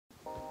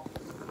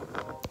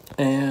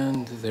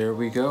And there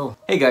we go.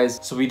 Hey guys,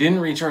 so we didn't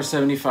reach our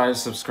 75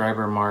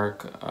 subscriber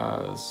mark,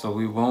 so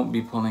we won't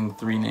be pulling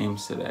 3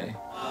 names today.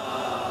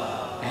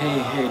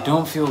 Hey,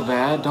 don't feel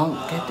bad. Don't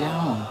get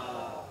down.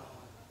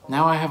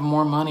 Now I have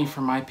more money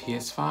for my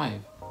PS5.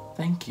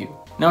 Thank you.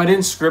 Now I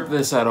didn't script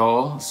this at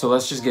all, so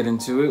let's just get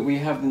into it. We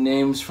have the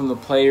names from the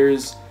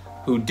players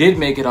who did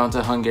make it onto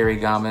Hungary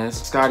Gamés.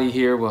 Scotty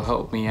here will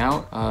help me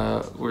out.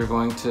 We're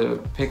going to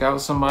pick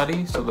out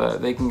somebody so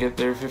that they can get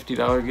their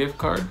 $50 gift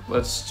card.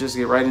 Let's just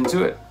get right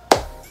into it.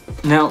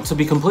 Now, to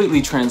be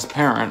completely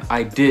transparent,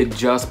 I did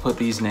just put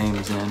these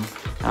names in, and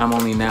I'm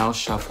only now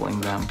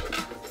shuffling them.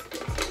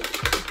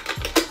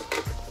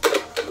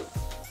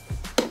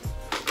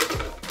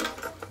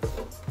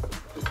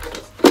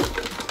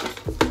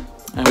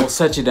 And we'll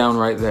set you down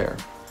right there.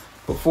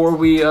 Before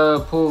we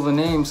pull the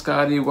name,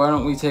 Scotty, why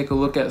don't we take a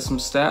look at some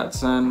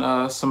stats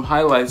and some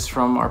highlights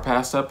from our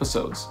past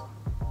episodes?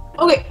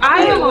 Okay,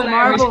 I am a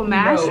Marvel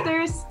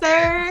Master,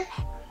 sir.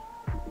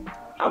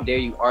 How dare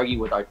you argue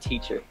with our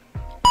teacher?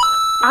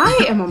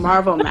 I am a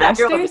Marvel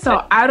Master,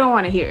 so I don't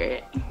want to hear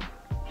it.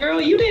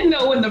 Girl, you didn't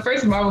know when the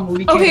first Marvel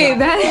movie came out. Okay,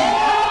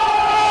 that...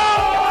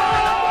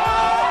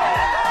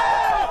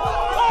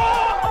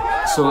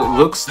 So it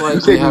looks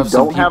like we have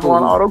some people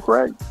on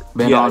autocorrect?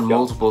 Been on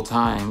multiple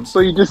times. So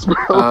you just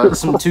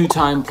some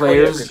 2-time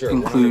players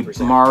include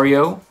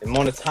Mario.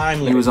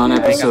 He was on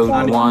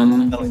episode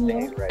 1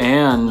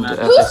 and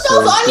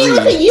episode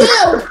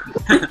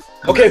 3.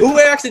 Okay, who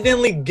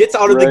accidentally gets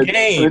out of the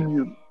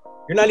game?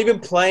 You're not even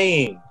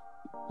playing.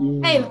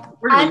 Hey,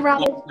 I'd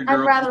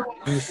rather.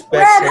 You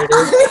spectator.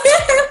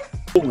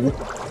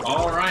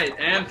 All right,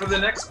 and for the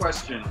next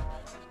question.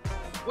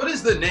 What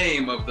is the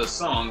name of the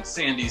song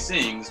Sandy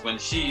sings when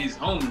she's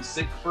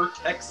homesick for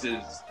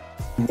Texas?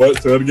 What?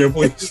 Say that again,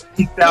 please.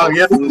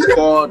 It's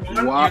called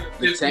WAP,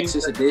 the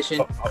Texas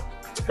edition.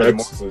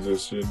 Texas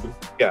edition.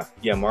 Yeah,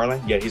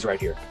 Marlon. Yeah, he's right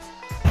here.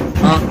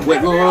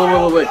 Wait.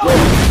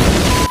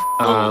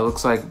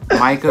 Looks like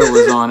Micah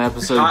was on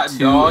episode Hot 2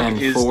 dog and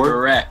is 4.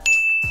 correct,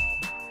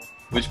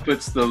 which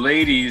puts the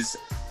ladies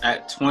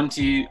at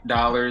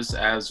 $20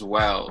 as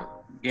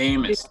well.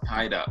 Game is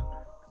tied up.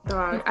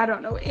 Dog, I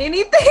don't know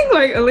anything.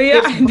 Like,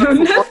 Aaliyah, I know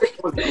nothing.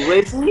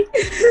 Leslie?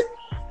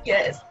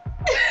 Yes.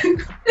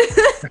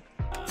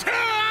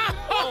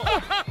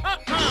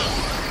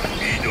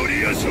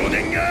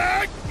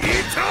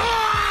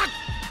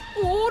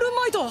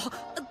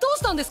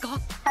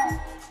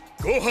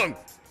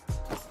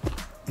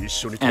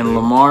 And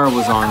Lamar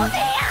was on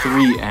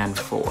 3 and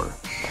 4.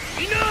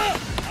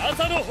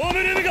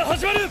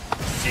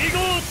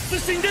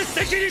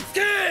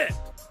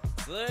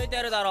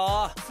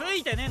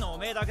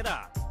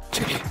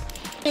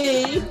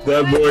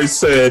 That boy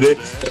said it.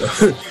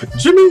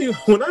 Jimmy,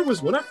 when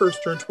I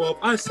first turned 12,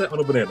 I sat on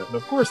a banana. And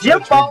of course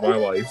that changed my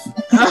life.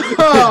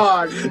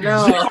 Oh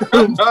no.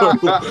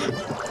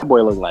 That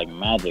boy looked like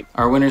magic.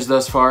 Our winners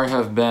thus far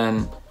have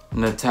been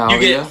Natalia.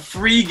 You get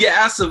free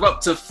gas of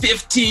up to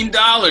 $15.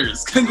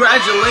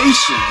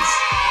 Congratulations.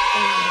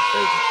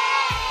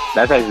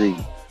 That's actually,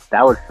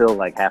 that would fill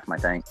like half my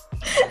tank.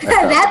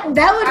 that would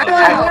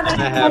I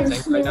have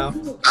tanks right now.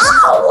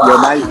 Yo,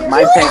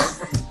 my tank.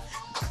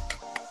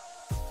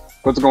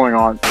 What's going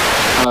on?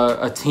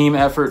 A team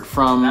effort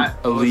from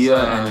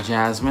Aaliyah and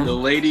Jasmine. The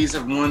ladies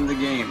have won the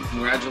game.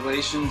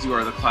 Congratulations, you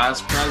are the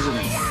class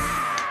president.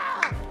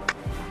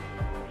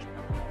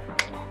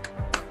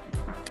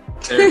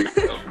 There we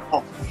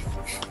go.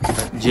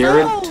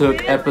 Jared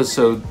took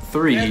episode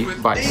 3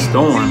 by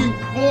storm.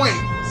 Points.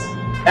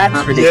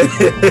 That's ridiculous.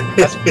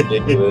 That's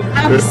ridiculous.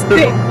 I'm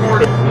sick.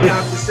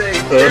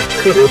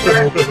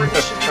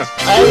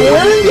 I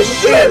learned the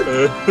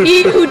shit.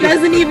 He who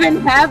doesn't even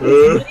have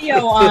his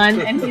video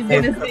on, and he's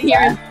gonna sit here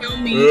and show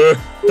me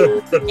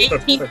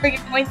 18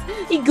 freaking points.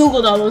 He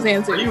Googled all those Are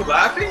answers. you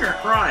laughing or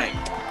crying?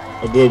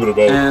 A little bit of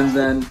both. And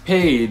then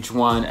Paige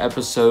won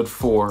episode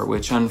 4,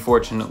 which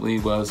unfortunately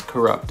was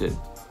corrupted.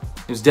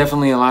 It was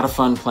definitely a lot of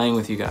fun playing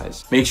with you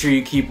guys. Make sure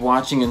you keep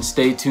watching and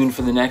stay tuned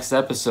for the next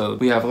episode.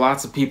 We have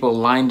lots of people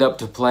lined up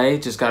to play,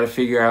 just gotta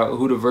figure out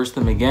who to verse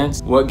them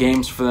against, what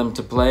games for them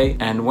to play,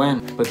 and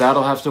when. But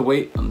that'll have to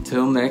wait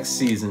until next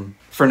season.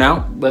 For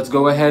now, let's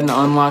go ahead and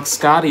unlock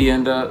Scotty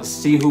and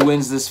see who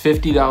wins this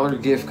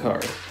 $50 gift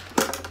card.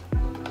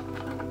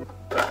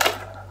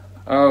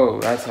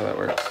 Oh, that's how that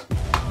works.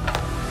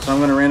 So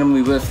I'm gonna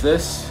randomly lift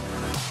this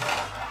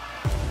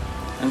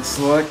and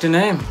select a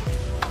name.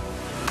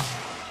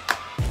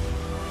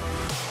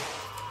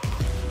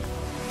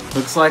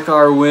 Looks like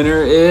our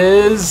winner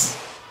is,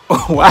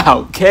 oh,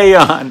 wow,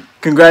 Kaon.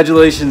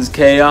 Congratulations,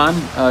 Kaon.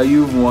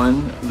 You've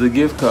won the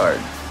gift card.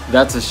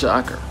 That's a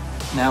shocker.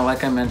 Now,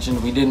 like I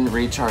mentioned, we didn't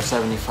reach our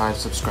 75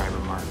 subscriber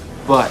mark,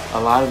 but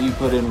a lot of you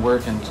put in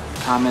work and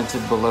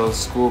commented below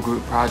school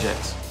group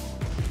projects,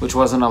 which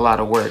wasn't a lot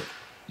of work.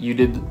 You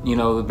did, you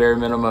know, the bare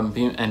minimum,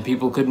 and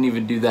people couldn't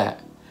even do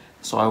that.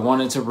 So I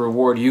wanted to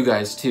reward you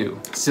guys too.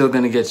 Still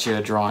gonna get you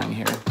a drawing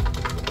here.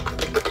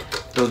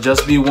 There'll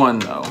just be one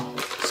though.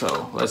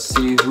 So let's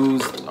see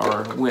who's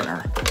our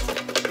winner.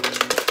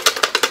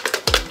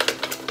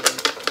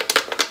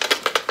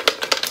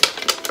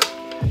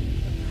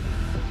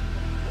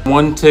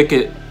 one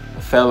ticket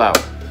fell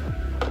out.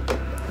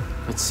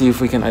 Let's see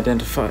if we can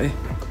identify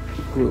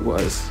who it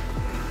was.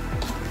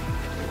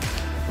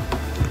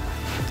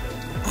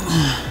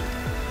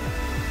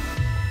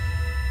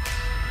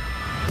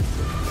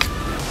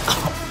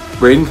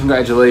 Braden,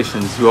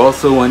 congratulations. You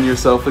also won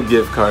yourself a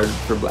gift card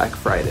for Black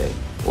Friday,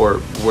 or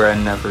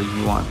wherever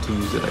you want to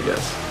use it, I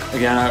guess.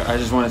 Again, I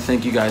just want to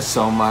thank you guys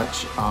so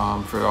much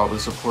for all the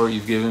support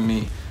you've given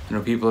me. You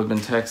know, people have been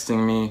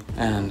texting me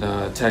and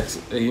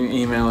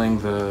emailing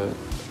the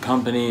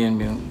company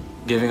and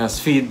giving us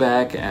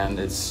feedback, and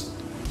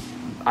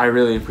I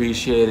really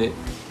appreciate it.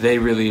 They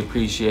really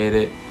appreciate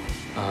it.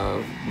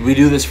 We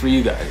do this for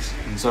you guys,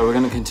 and so we're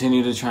going to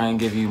continue to try and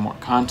give you more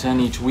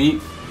content each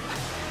week.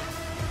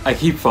 I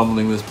keep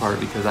fumbling this part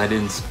because I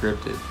didn't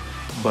script it,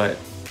 but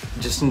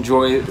just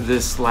enjoy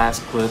this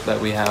last clip that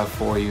we have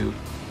for you,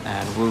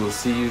 and we will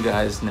see you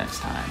guys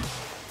next time.